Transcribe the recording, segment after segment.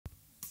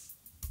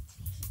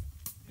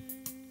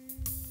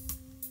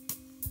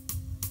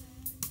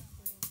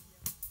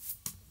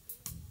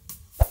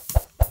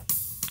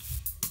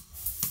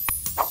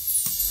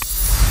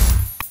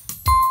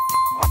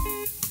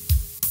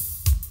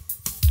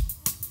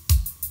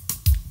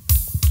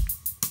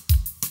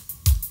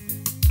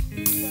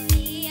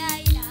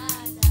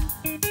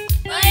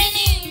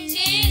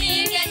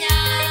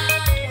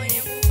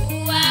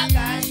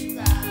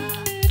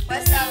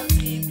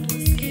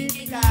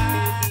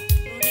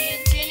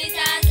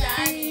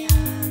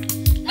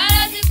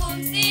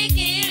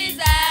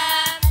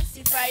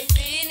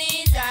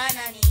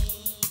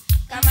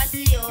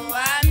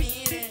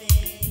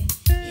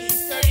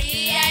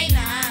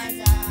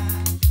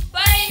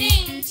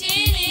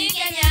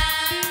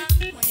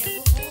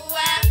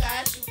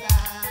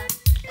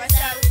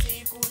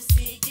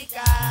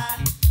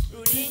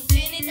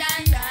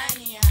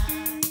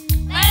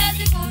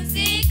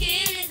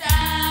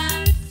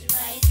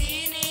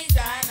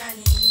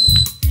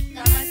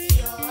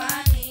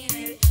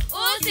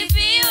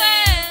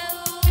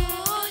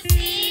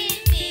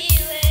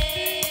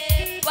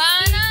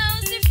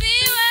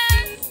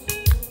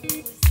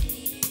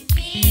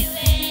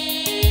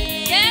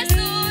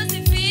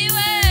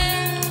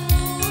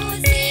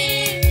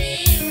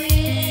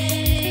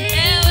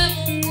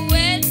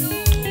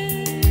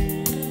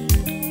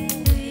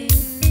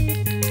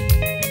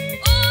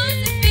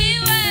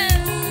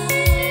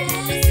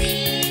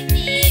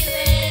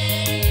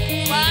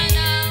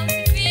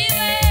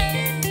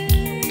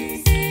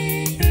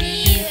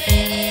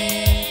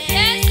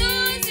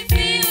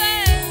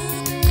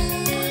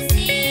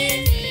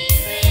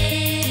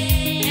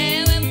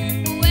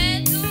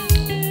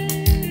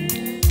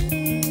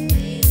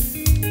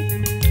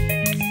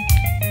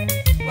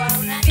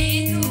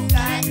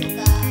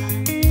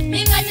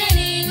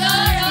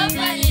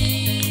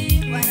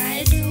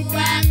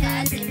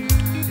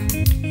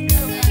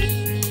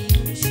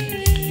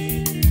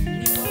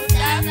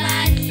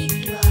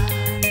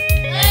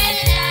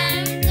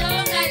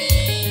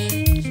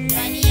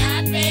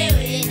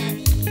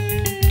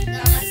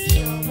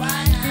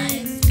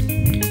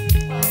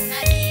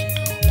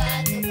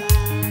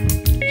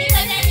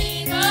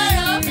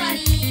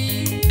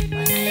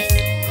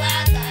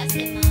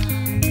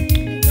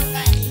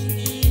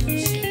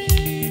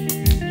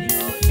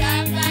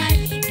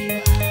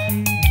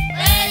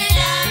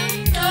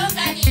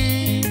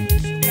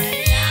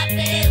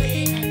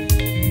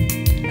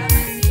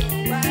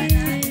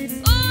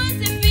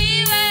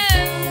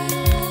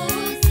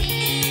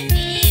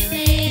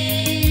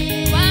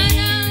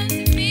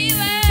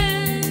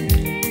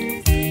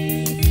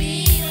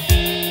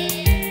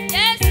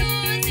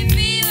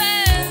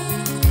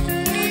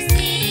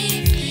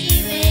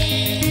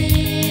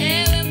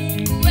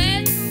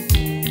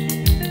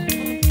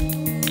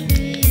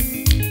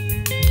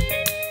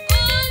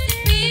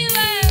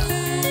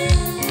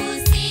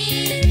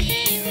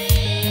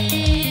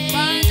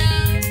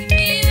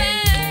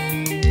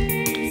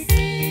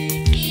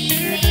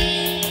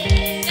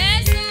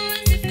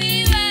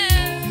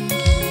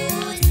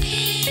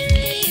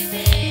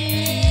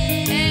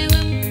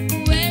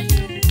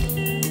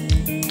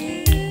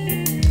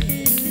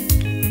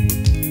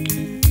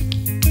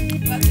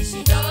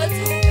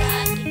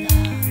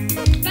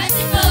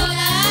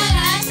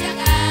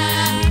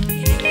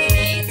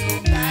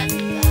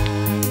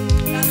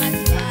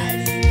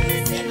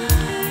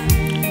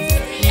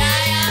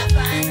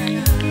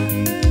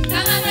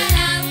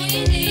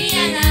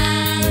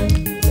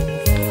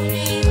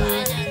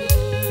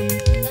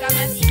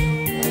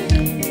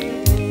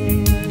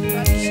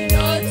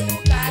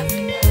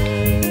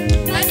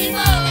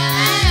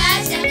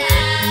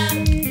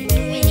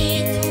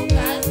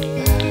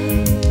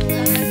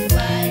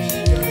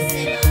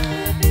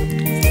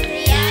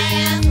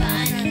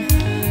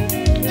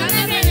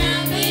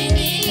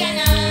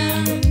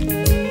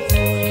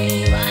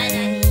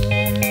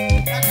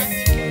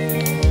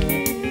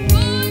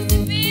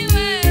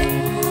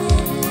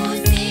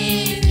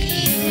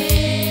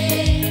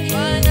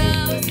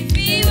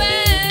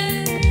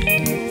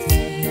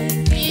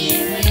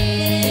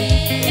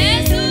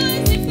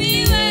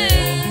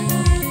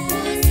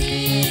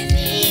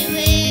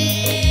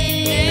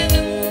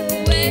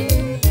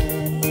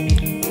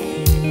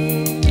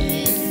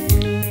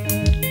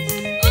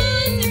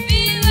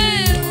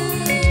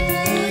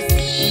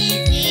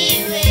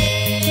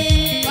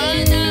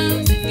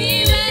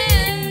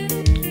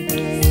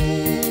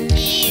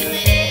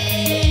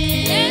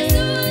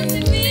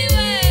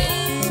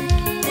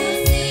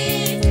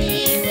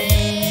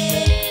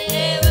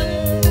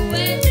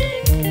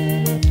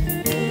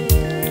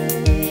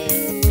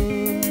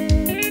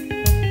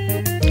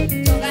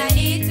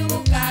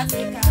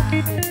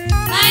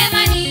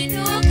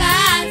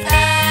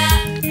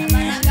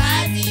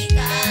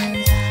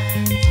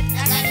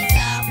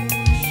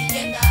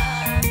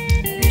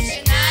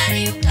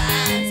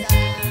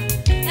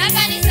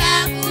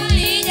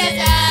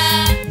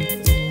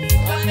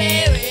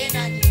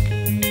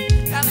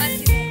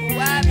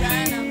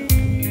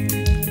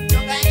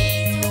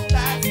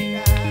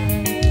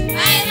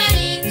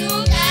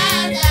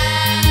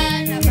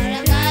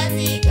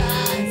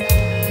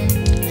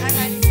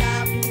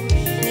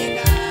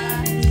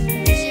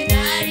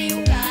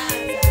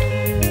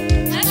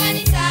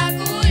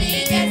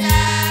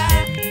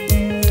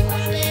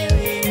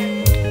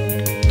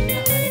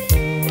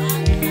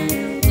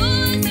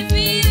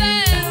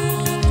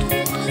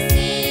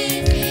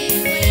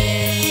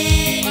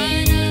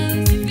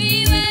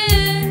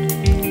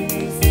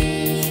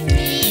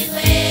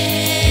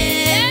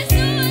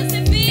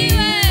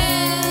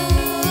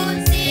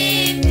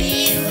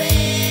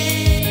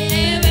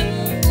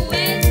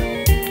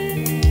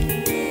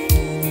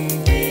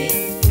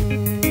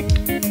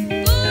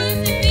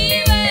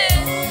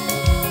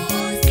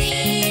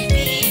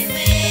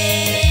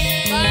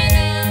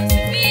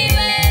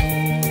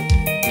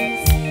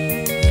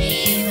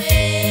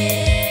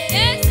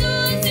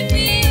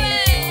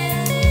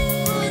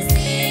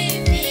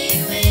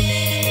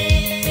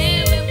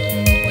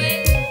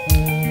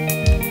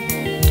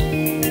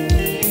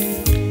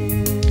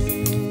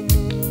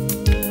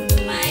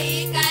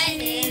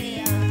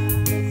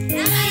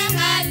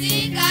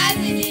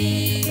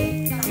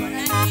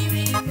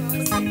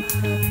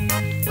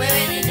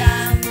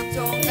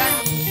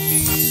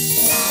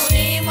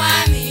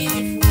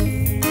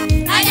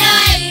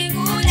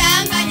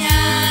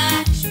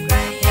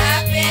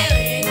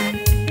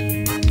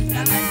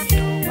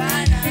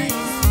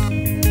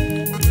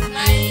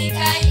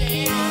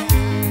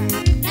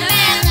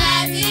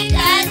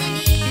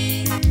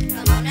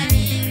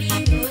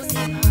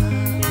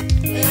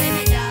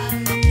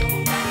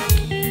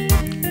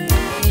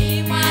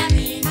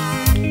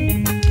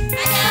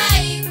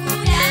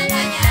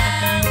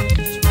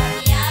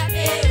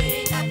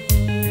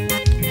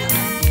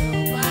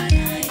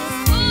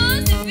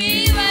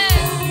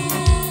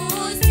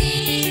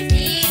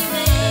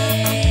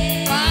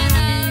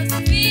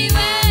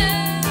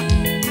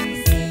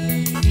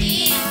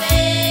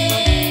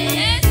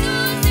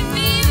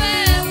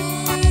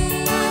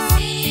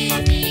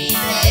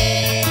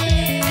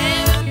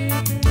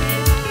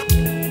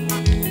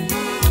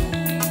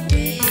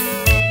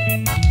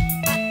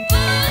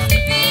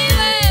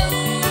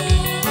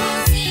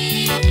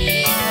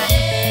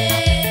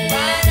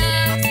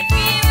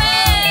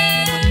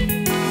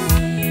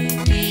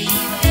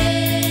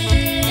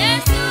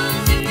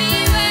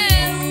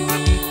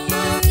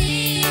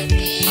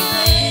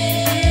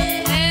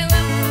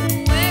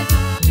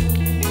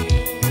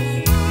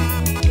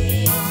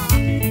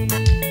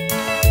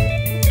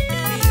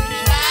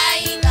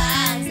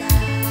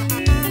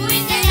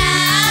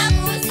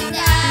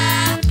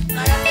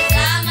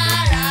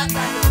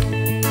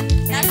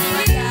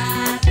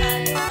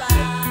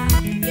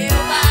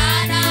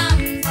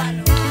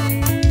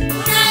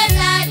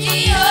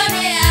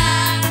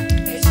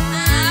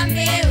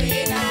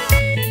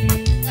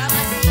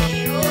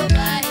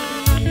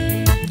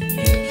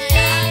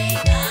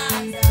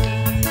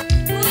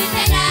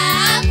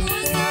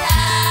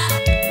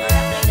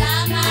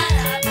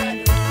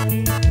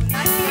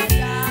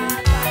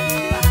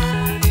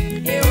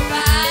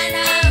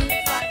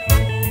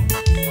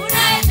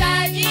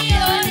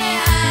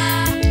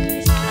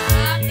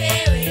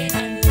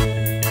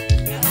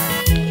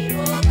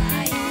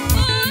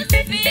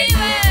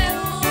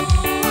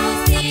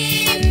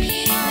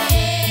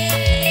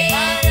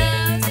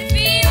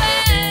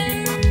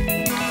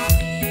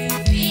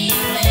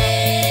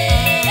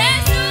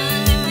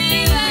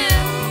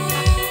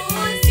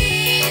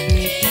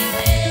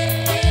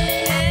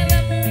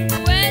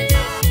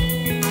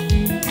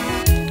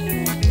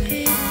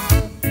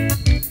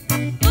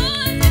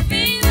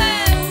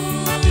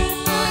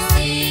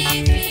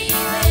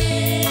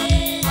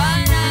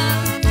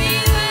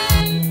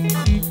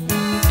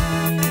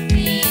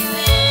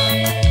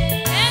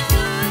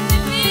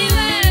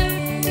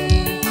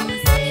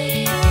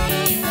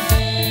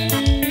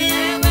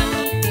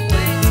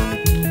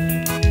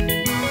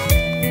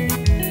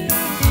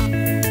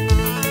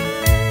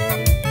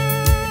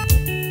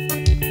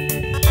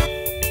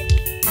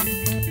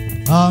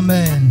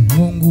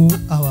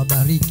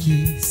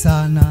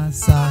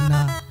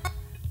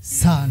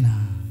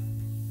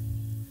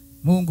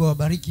Mungu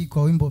awabariki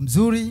kwa wimbo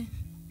mzuri.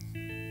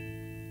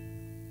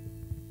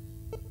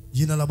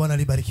 Jina la Bwana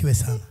libarikiwe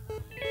sana.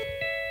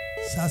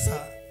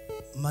 Sasa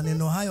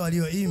maneno hayo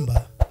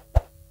aliyoimba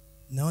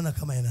naona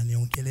kama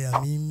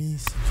yananiongelea mimi.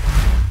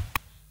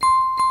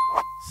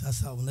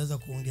 Sasa unaweza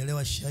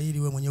kuongelewa shairi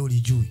wewe mwenyewe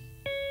ulijui.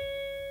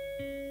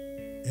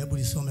 Hebu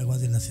lisome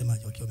kwanza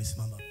linasemaje wakiwa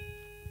wamesimama.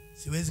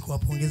 Siwezi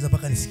kuwapongeza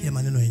mpaka nisikie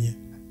maneno yenyewe.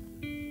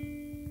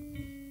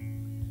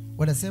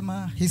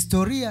 Wanasema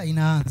historia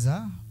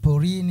inaanza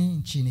porini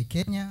nchini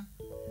Kenya,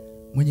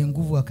 mwenye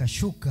nguvu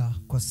akashuka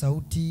kwa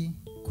sauti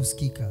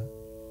kusikika.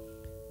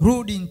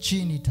 Rudi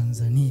nchini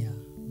Tanzania,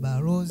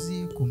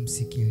 balozi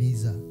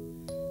kumsikiliza.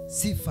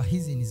 Sifa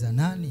hizi ni za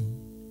nani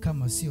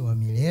kama sio wa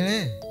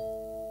milele?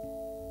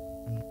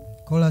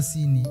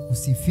 Kolasi ni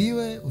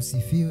usifiwe,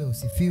 usifiwe,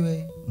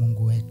 usifiwe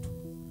Mungu wetu.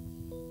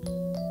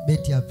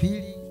 Beti ya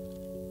pili,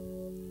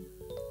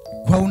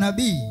 kwa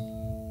unabii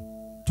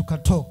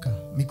tukatoka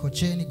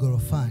Mikocheni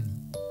gorofani.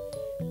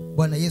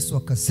 Bwana Yesu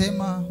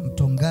akasema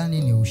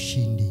Mtongani ni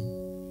ushindi.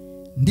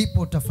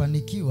 Ndipo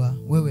utafanikiwa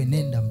wewe,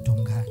 nenda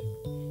Mtongani.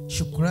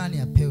 Shukrani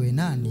apewe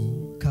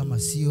nani kama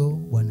sio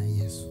Bwana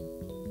Yesu?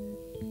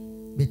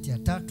 Beti ya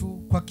tatu,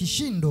 kwa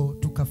kishindo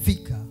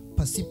tukafika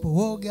pasipo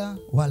woga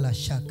wala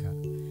shaka.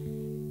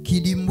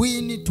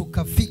 Kidimbwini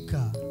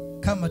tukafika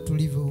kama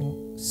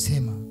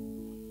tulivyosema.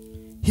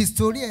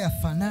 Historia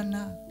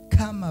yafanana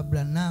kama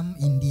Branham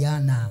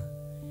Indiana.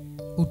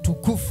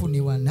 Utukufu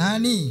ni wa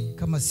nani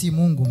kama si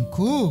Mungu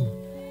mkuu?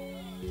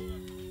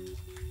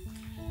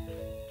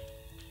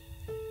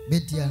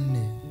 Beti ya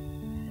 4,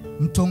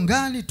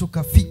 Mtongani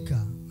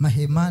tukafika,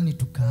 mahemani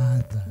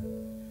tukaanza,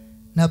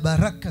 na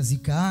baraka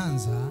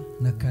zikaanza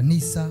na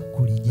kanisa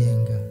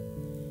kulijenga.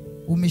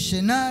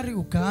 Umishenari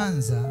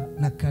ukaanza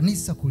na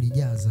kanisa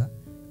kulijaza.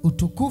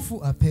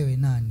 Utukufu apewe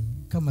nani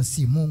kama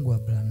si Mungu wa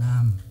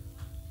Branham?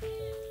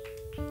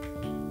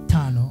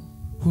 5,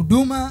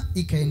 huduma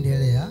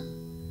ikaendelea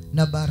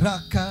na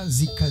baraka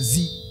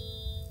zikazidi.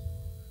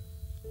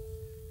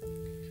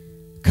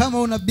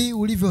 Kama unabii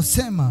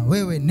ulivyosema,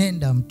 wewe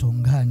nenda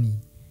Mtongani.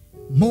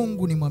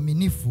 Mungu ni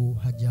mwaminifu,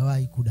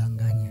 hajawahi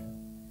kudanganya.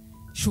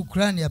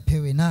 Shukrani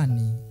apewe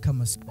nani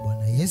kama si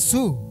Bwana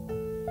Yesu?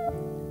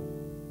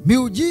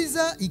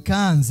 Miujiza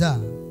ikaanza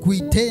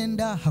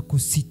kuitenda,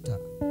 hakusita.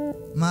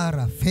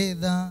 Mara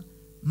fedha,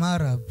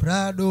 mara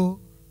prado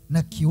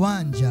na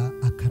kiwanja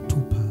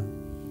akatupa.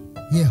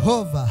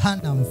 Yehova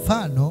hana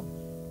mfano,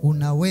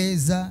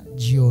 unaweza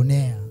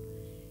jionea.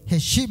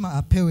 Heshima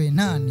apewe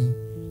nani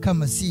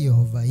kama si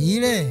Yehova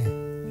ile?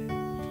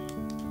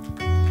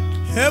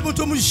 Hebu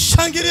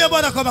tumshangilie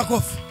Bwana kwa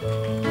makofi.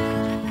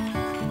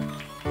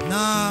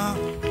 Na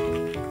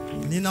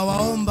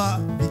ninawaomba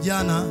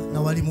vijana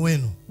na walimu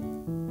wenu,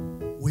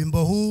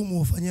 wimbo huu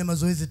muufanyie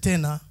mazoezi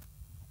tena,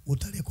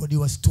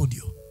 utarekodiwa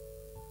studio.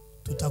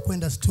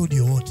 Tutakwenda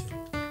studio wote.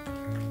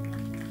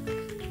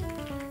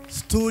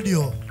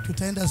 Studio,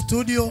 tutaenda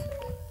studio,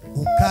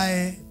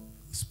 ukae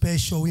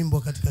special wimbo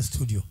katika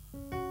studio.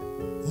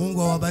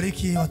 Mungu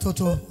awabariki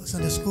watoto wa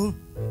Sunday School.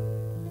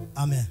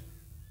 Amen.